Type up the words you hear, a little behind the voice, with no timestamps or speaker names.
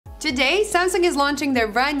Today, Samsung is launching their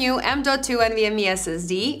brand new M.2 NVMe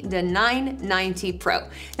SSD, the 990 Pro.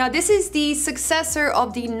 Now, this is the successor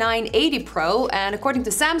of the 980 Pro, and according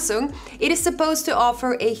to Samsung, it is supposed to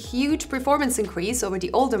offer a huge performance increase over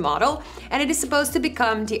the older model, and it is supposed to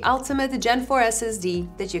become the ultimate Gen 4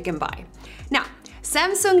 SSD that you can buy. Now,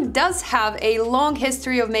 Samsung does have a long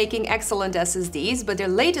history of making excellent SSDs, but their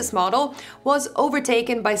latest model was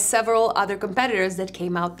overtaken by several other competitors that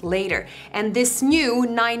came out later. And this new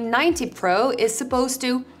 990 Pro is supposed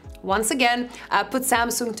to, once again, put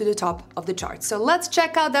Samsung to the top of the chart. So let's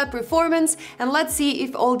check out that performance and let's see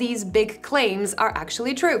if all these big claims are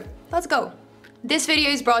actually true. Let's go. This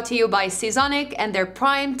video is brought to you by Seasonic and their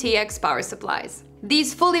Prime TX power supplies.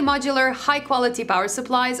 These fully modular, high-quality power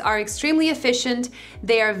supplies are extremely efficient,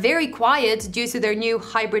 they are very quiet due to their new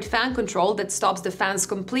hybrid fan control that stops the fans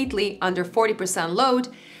completely under 40% load,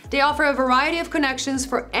 they offer a variety of connections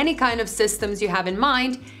for any kind of systems you have in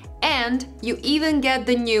mind, and you even get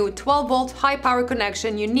the new 12-volt high-power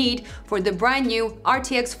connection you need for the brand new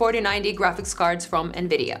RTX 4090 graphics cards from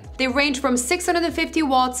NVIDIA. They range from 650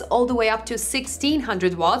 watts all the way up to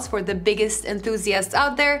 1600 watts for the biggest enthusiasts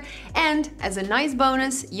out there, and as a nice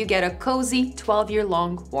bonus, you get a cozy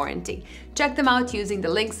 12-year-long warranty. Check them out using the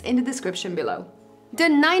links in the description below. The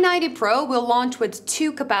 990 Pro will launch with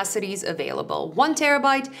two capacities available,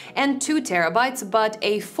 1TB and 2TB, but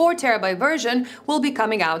a 4TB version will be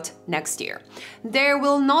coming out next year. There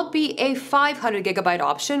will not be a 500GB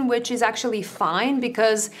option, which is actually fine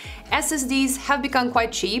because SSDs have become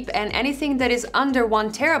quite cheap and anything that is under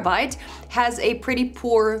 1TB has a pretty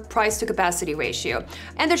poor price to capacity ratio.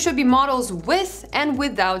 And there should be models with and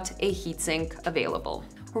without a heatsink available.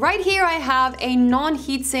 Right here I have a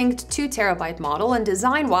non-heat-sinked 2TB model, and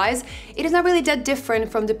design-wise, it is not really that different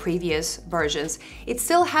from the previous versions. It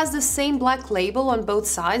still has the same black label on both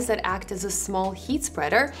sides that act as a small heat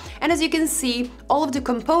spreader, and as you can see, all of the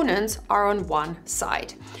components are on one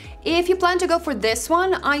side. If you plan to go for this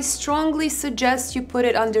one, I strongly suggest you put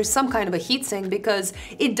it under some kind of a heatsink because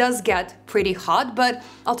it does get pretty hot, but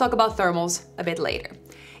I'll talk about thermals a bit later.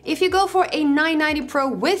 If you go for a 990 Pro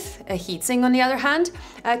with a heatsink, on the other hand,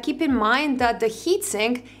 keep in mind that the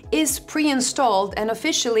heatsink is pre-installed and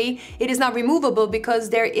officially it is not removable because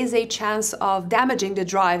there is a chance of damaging the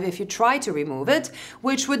drive if you try to remove it,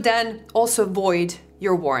 which would then also void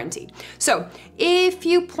your warranty. So if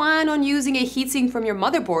you plan on using a heatsink from your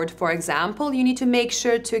motherboard, for example, you need to make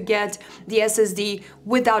sure to get the SSD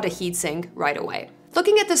without a heatsink right away.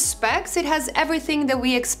 Looking at the specs, it has everything that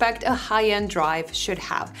we expect a high-end drive should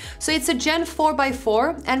have. So it's a Gen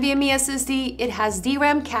 4x4 NVMe SSD, it has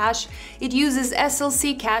DRAM cache, it uses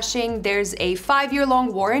SLC caching, there's a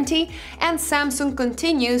 5-year-long warranty, and Samsung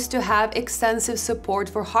continues to have extensive support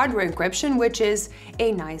for hardware encryption, which is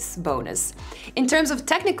a nice bonus. In terms of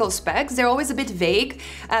technical specs, they're always a bit vague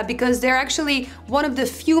because they're actually one of the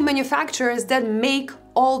few manufacturers that make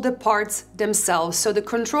all the parts themselves, so the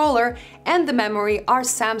controller and the memory are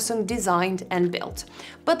Samsung designed and built.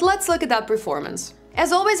 But let's look at that performance.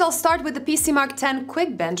 As always, I'll start with the PCMark 10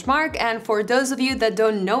 quick benchmark, and for those of you that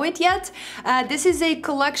don't know it yet, this is a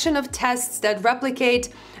collection of tests that replicate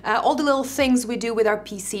all the little things we do with our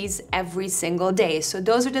PCs every single day. So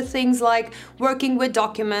those are the things like working with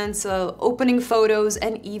documents, opening photos,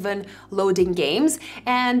 and even loading games.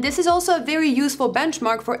 And this is also a very useful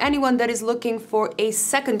benchmark for anyone that is looking for a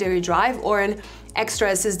secondary drive or an extra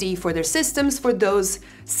SSD for their systems for those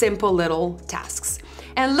simple little tasks.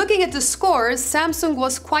 And looking at the scores, Samsung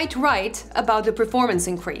was quite right about the performance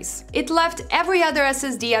increase. It left every other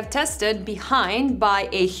SSD I've tested behind by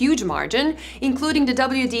a huge margin, including the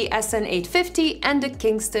WD SN850 and the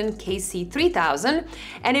Kingston KC3000,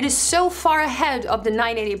 and it is so far ahead of the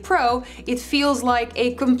 980 Pro, it feels like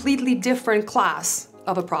a completely different class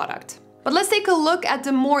of a product. But let's take a look at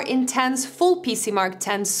the more intense full PCMark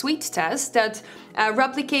 10 suite test that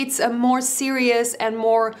replicates a more serious and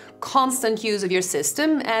more constant use of your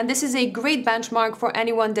system. And this is a great benchmark for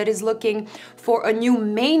anyone that is looking for a new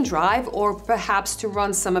main drive or perhaps to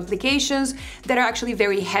run some applications that are actually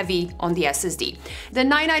very heavy on the SSD. The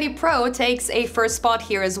 990 Pro takes a first spot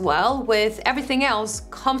here as well, with everything else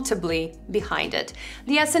comfortably behind it.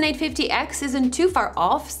 The SN850X isn't too far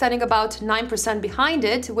off, standing about 9% behind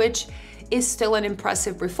it, which is still an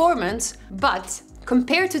impressive performance, but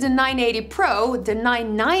compared to the 980 Pro, the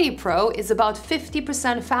 990 Pro is about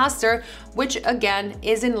 50% faster, which again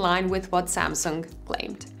is in line with what Samsung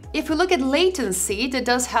claimed. If we look at latency, that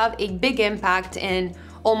does have a big impact in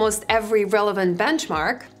almost every relevant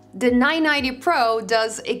benchmark. The 990 Pro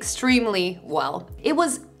does extremely well. It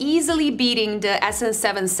was easily beating the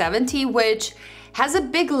SN770, which has a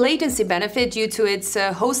big latency benefit due to its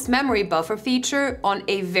host memory buffer feature on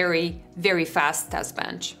a very fast test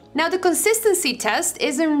bench. Now, the consistency test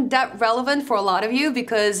isn't that relevant for a lot of you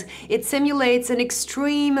because it simulates an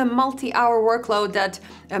extreme multi-hour workload that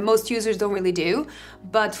most users don't really do.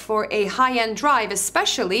 But for a high-end drive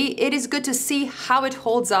especially, it is good to see how it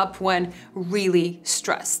holds up when really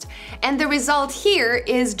stressed. And the result here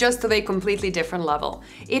is just of a completely different level.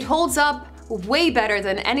 It holds up way better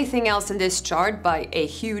than anything else in this chart by a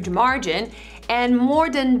huge margin, and more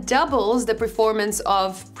than doubles the performance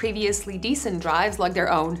of previously decent drives like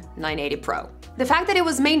their own 980 Pro. The fact that it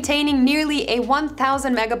was maintaining nearly a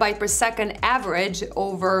 1000 megabyte per second average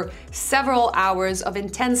over several hours of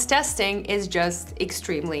intense testing is just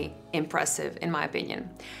extremely impressive in my opinion.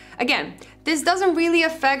 Again, this doesn't really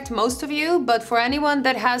affect most of you, but for anyone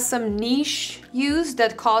that has some niche use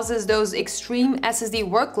that causes those extreme SSD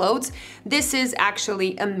workloads, this is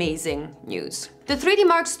actually amazing news. The 3D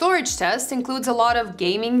Mark storage test includes a lot of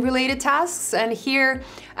gaming-related tasks, and here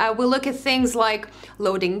we'll look at things like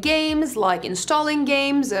loading games, like installing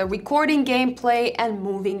games, recording gameplay, and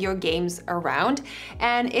moving your games around.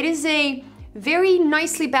 And it is a very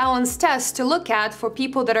nicely balanced test to look at for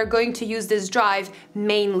people that are going to use this drive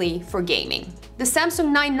mainly for gaming. The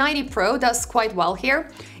Samsung 990 Pro does quite well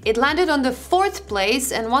here. It landed on the 4th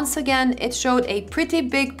place, and once again it showed a pretty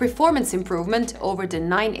big performance improvement over the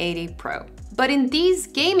 980 Pro. But in these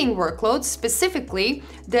gaming workloads specifically,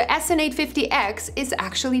 the SN850X is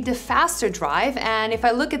actually the faster drive, and if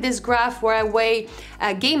I look at this graph where I weigh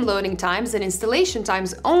game loading times and installation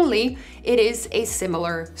times only, it is a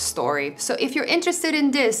similar story. So if you're interested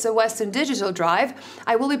in this Western Digital drive,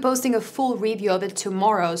 I will be posting a full review of it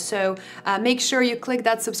tomorrow, so make sure you click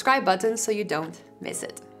that subscribe button so you don't miss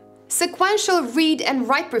it. Sequential read and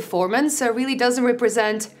write performance really doesn't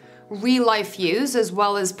represent real-life use as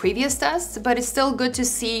well as previous tests, but it's still good to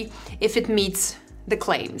see if it meets the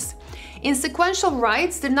claims. In sequential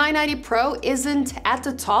writes, the 990 Pro isn't at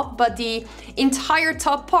the top, but the entire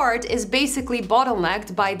top part is basically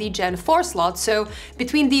bottlenecked by the Gen 4 slot, so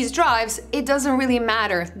between these drives, it doesn't really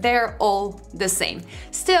matter, they're all the same.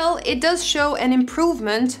 Still, it does show an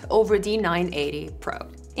improvement over the 980 Pro.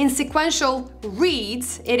 In sequential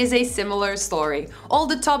reads, it is a similar story. All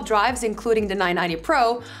the top drives, including the 990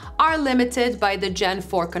 Pro, are limited by the Gen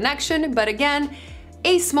 4 connection, but again,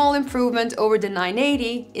 a small improvement over the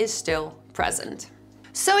 980 is still present.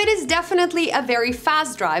 So it is definitely a very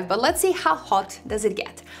fast drive, but let's see how hot does it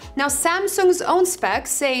get. Now, Samsung's own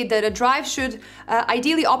specs say that a drive should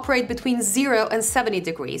ideally operate between 0 and 70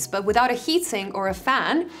 degrees, but without a heatsink or a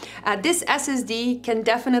fan, this SSD can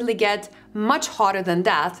definitely get much hotter than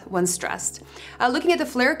that when stressed. Looking at the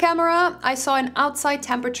FLIR camera, I saw an outside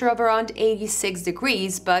temperature of around 86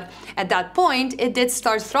 degrees, but at that point it did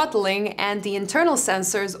start throttling and the internal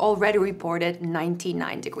sensors already reported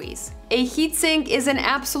 99 degrees. A heatsink is an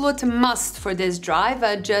absolute must for this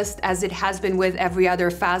drive, just as it has been with every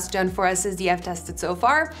other fast Gen 4 SSD I've tested so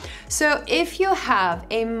far. So if you have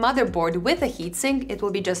a motherboard with a heatsink, it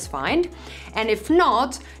will be just fine. And if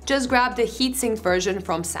not, just grab the heatsink version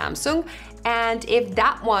from Samsung. And if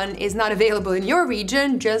that one is not available in your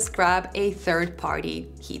region, just grab a third-party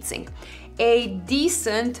heatsink. A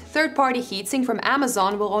decent third-party heatsink from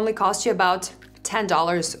Amazon will only cost you about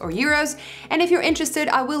 $10 or euros, and if you're interested,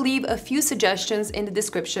 I will leave a few suggestions in the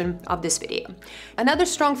description of this video. Another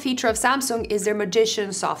strong feature of Samsung is their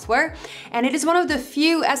Magician software, and it is one of the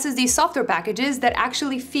few SSD software packages that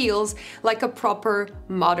actually feels like a proper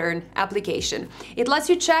modern application. It lets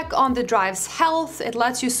you check on the drive's health, it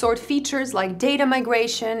lets you sort features like data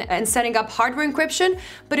migration and setting up hardware encryption,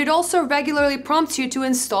 but it also regularly prompts you to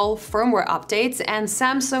install firmware updates, and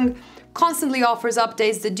Samsung constantly offers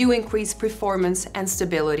updates that do increase performance and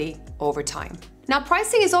stability over time. Now,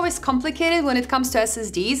 pricing is always complicated when it comes to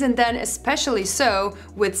SSDs, and then especially so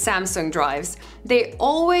with Samsung drives. They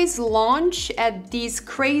always launch at these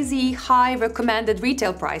crazy high recommended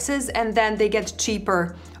retail prices, and then they get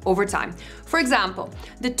cheaper over time. For example,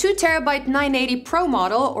 the 2TB 980 Pro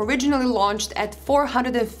model originally launched at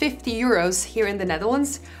 450 euros here in the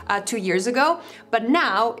Netherlands 2 years ago, but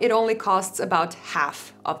now it only costs about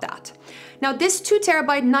half of that. Now, this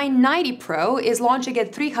 2TB 990 Pro is launching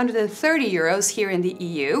at 330 euros here in the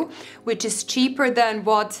EU, which is cheaper than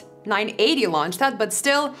what 980 launched at, but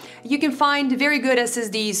still, you can find very good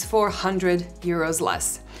SSDs for 100 euros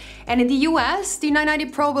less. And in the US, the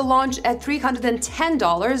 990 Pro will launch at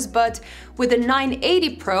 $310, but with the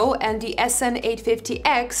 980 Pro and the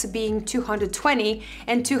SN850X being $220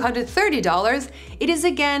 and $230, it is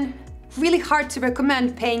again really hard to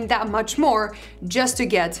recommend paying that much more just to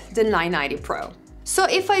get the 990 Pro. So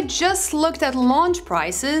if I just looked at launch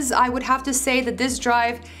prices, I would have to say that this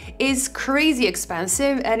drive is crazy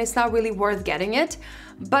expensive and it's not really worth getting it.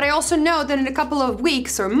 But I also know that in a couple of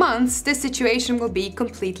weeks or months, this situation will be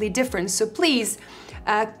completely different. So please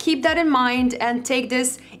keep that in mind and take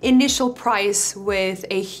this initial price with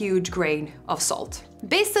a huge grain of salt.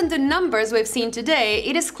 Based on the numbers we've seen today,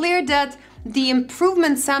 it is clear that the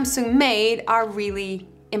improvements Samsung made are really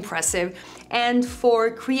impressive. And for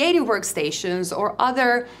creative workstations or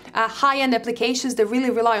other high-end applications that really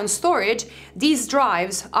rely on storage, these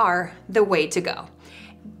drives are the way to go.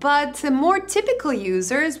 But the more typical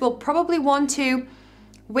users will probably want to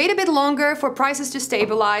wait a bit longer for prices to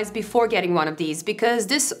stabilize before getting one of these, because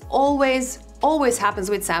this always happens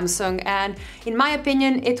with Samsung, and in my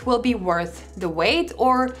opinion, it will be worth the wait,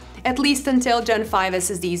 or at least until Gen 5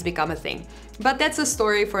 SSDs become a thing. But that's a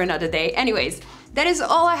story for another day. Anyways, that is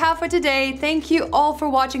all I have for today. Thank you all for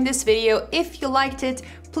watching this video. If you liked it,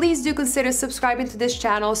 please do consider subscribing to this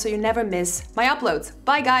channel so you never miss my uploads.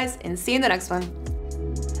 Bye guys, and see you in the next one.